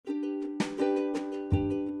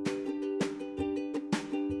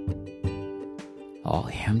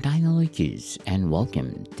Hi, I'm Daniel Lucas, and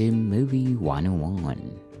welcome to Movie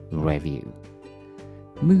 101 Review.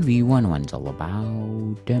 Movie 101 is all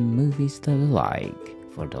about the movies that we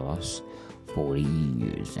like for the last 40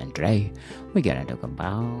 years, and today we're gonna talk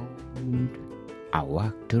about A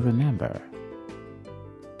Walk to Remember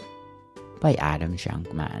by Adam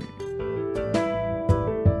Shankman.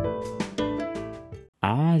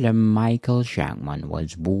 Adam Michael Shankman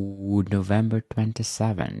was born November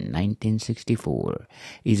 27, 1964.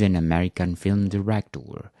 Is an American film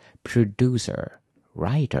director, producer,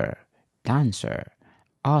 writer, dancer,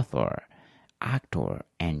 author, actor,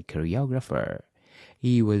 and choreographer.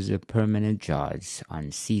 He was a permanent judge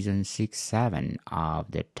on season 6-7 of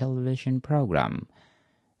the television program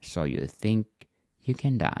So You Think You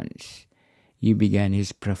Can Dance. He began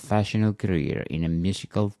his professional career in a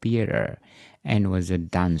musical theater and was a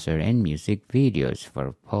dancer in music videos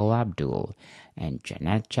for Paul Abdul and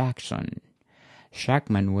Janet Jackson.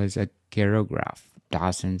 Shankman was a choreographed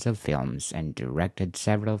dozens of films and directed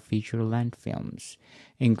several feature-length films,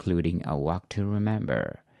 including A Walk to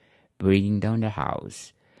Remember, Bringing Down the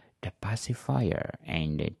House, The Pacifier,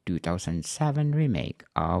 and the 2007 remake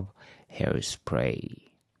of Hairspray.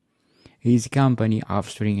 His company,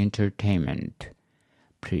 Offspring Entertainment,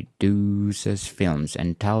 produces films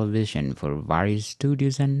and television for various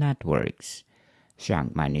studios and networks.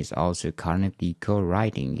 Shankman is also currently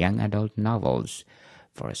co-writing young adult novels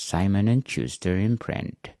for Simon & Schuster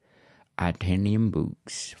imprint, Athenaeum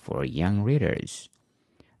Books for young readers.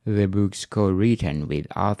 The books, co-written with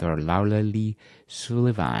author Laura Lee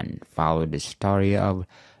Sullivan, follow the story of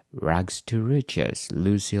rags to riches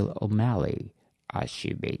Lucille O'Malley as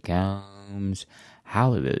she becomes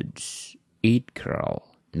Hollywood's it girl,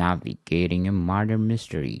 navigating a murder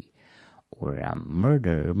mystery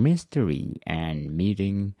and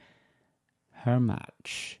meeting her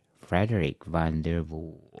match, Frederick van der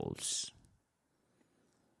Waals.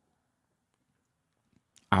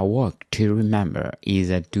 A Walk to Remember is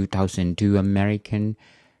a 2002 American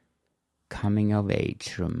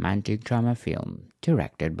coming-of-age romantic drama film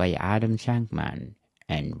directed by Adam Shankman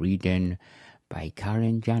and written by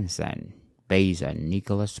Karen Johnson, based on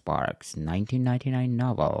Nicholas Sparks' 1999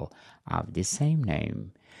 novel of the same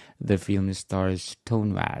name. The film stars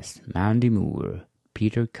Tone West, Mandy Moore,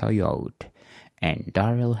 Peter Coyote, and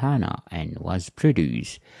Daryl Hannah and was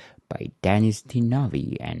produced by Dennis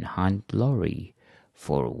DiNovi and Hunt Laurie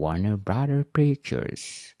for Warner Brothers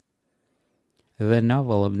Pictures. The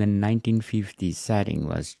novel of the 1950s setting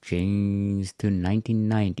was changed to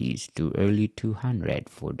 1990s to early 200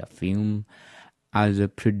 for the film. As a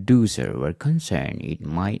producer were concerned it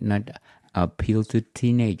might not appeal to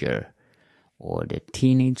teenager or the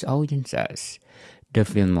teenage audiences. The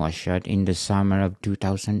film was shot in the summer of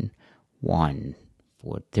 2001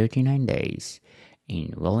 for 39 days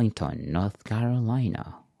in Wilmington, North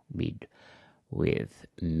Carolina, with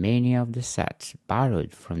many of the sets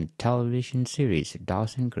borrowed from the television series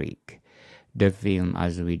Dawson Creek. The film,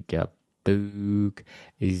 as with the book,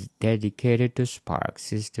 is dedicated to Sparks'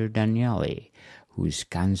 sister Danielle, whose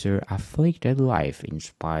cancer-afflicted life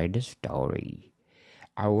inspired the story.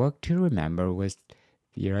 A Walk to Remember was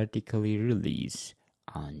theatrically released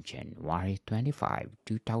on January 25,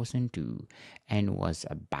 2002, and was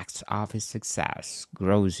a box office success,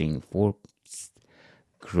 grossing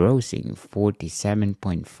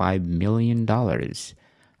 $47.5 million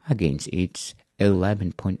against its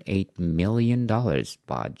 $11.8 million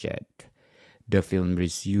budget. The film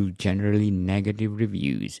received generally negative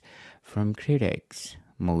reviews from critics,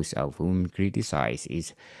 most of whom criticize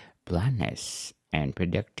its blandness and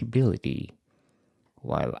predictability,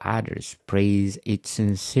 while others praise its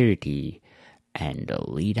sincerity and the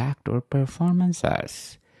lead actor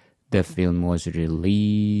performances. The film was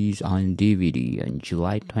released on DVD on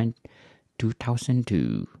July 20,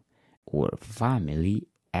 2002, or family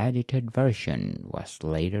edited version was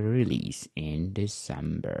later released in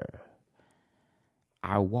December.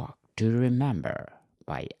 A Walk to Remember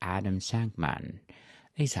by Adam Shankman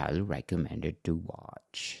is highly recommended to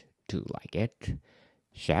watch. To like it,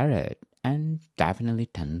 share it, and definitely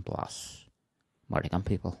 10 plus. Welcome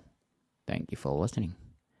people. Thank you for listening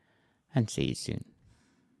and see you soon.